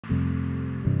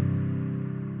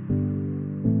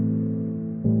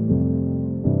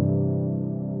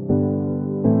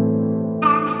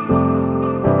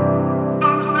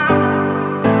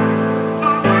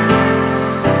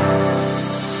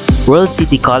World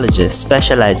City Colleges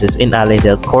specializes in allied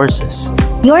health courses.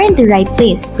 You're in the right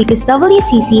place because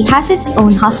WCC has its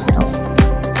own hospital.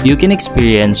 You can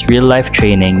experience real-life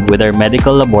training with our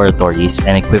medical laboratories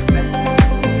and equipment.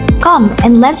 Come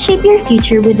and let's shape your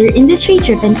future with our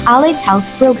industry-driven allied health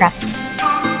programs.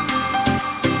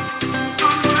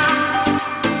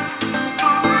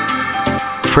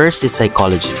 First is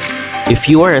psychology. If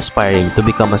you are aspiring to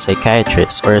become a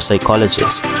psychiatrist or a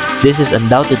psychologist, this is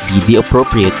undoubtedly the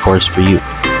appropriate course for you.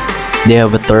 They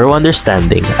have a thorough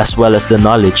understanding as well as the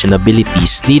knowledge and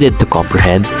abilities needed to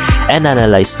comprehend and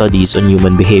analyze studies on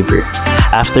human behavior.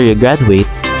 After you graduate,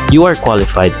 you are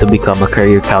qualified to become a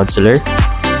career counselor,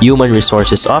 human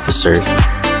resources officer,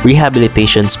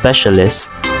 rehabilitation specialist,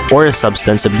 or a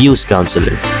substance abuse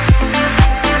counselor.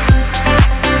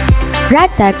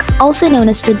 RadTech, also known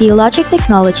as Radiologic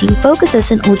Technology,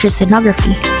 focuses on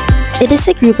ultrasonography. It is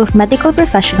a group of medical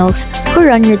professionals who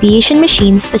run radiation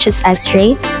machines such as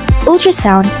X-ray,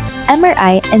 ultrasound,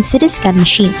 MRI, and CT scan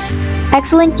machines.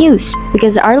 Excellent news,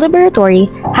 because our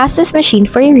laboratory has this machine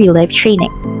for your real-life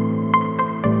training.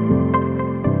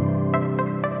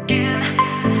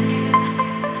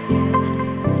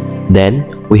 Then,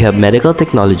 we have medical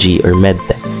technology or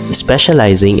medtech,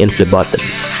 specializing in phlebotomy.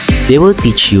 They will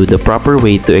teach you the proper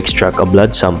way to extract a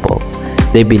blood sample.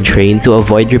 They've been trained to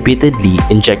avoid repeatedly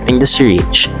injecting the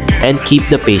syringe and keep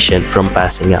the patient from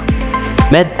passing out.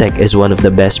 MedTech is one of the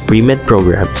best pre-med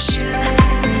programs.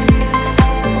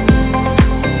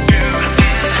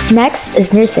 Next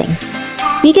is nursing.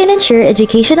 We can ensure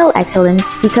educational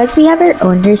excellence because we have our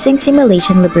own nursing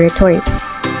simulation laboratory.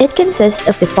 It consists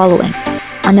of the following: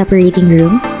 an operating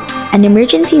room, an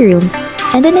emergency room,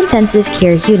 and an intensive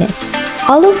care unit,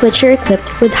 all of which are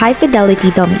equipped with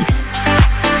high-fidelity dummies.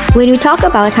 When we talk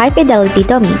about high-fidelity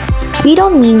dummies, we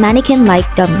don't mean mannequin-like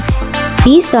dummies.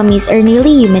 These dummies are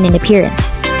nearly human in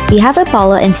appearance. We have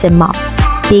Apollo and 𝗕𝗵𝗵.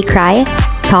 They cry,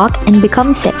 talk, and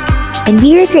become sick, and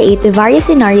we recreate the various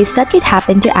scenarios that could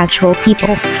happen to actual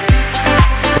people.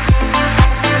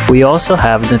 We also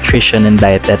have Nutrition and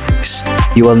Dietetics.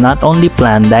 You will not only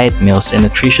plan diet meals and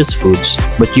nutritious foods,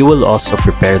 but you will also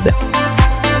prepare them.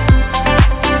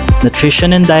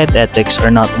 Nutrition and dietetics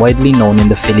are not widely known in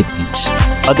the Philippines.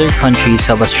 Other countries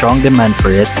have a strong demand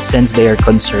for it since they are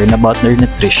concerned about their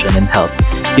nutrition and health.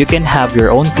 You can have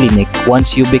your own clinic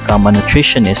once you become a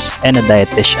nutritionist and a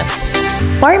dietitian.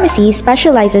 Pharmacy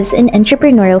specializes in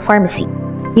entrepreneurial pharmacy.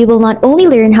 You will not only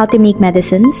learn how to make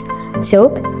medicines,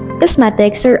 soap,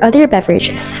 cosmetics, or other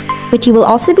beverages, but you will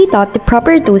also be taught the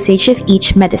proper dosage of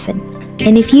each medicine.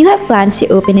 And if you have plans to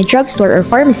open a drugstore or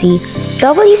pharmacy,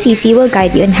 WCC will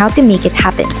guide you on how to make it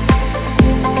happen.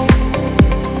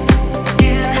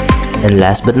 And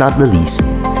last but not the least,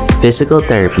 physical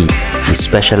therapy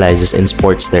specializes in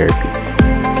sports therapy.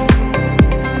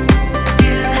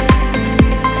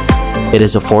 It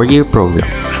is a 4-year program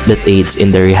that aids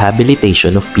in the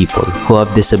rehabilitation of people who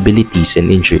have disabilities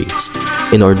and injuries.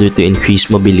 In order to increase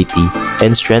mobility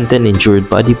and strengthen injured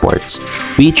body parts,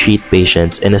 we treat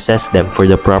patients and assess them for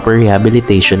the proper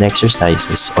rehabilitation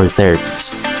exercises or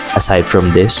therapies. Aside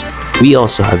from this, we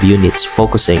also have units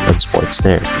focusing on sports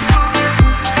therapy.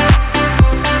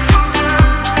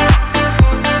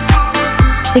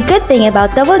 The good thing about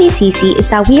WCC is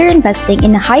that we are investing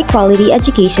in a high-quality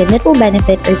education that will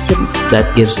benefit our students. That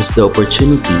gives us the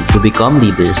opportunity to become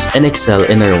leaders and excel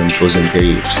in our own chosen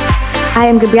careers.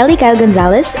 I am 𝗕𝗵𝗆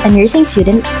𝗀𝗃, a nursing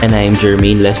student. And I am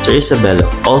𝗕𝗵𝗆 Isabella,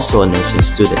 also a nursing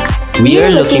student. We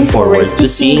are looking forward to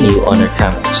seeing you on our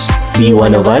campus. Be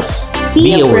one of us,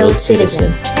 be a world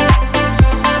citizen.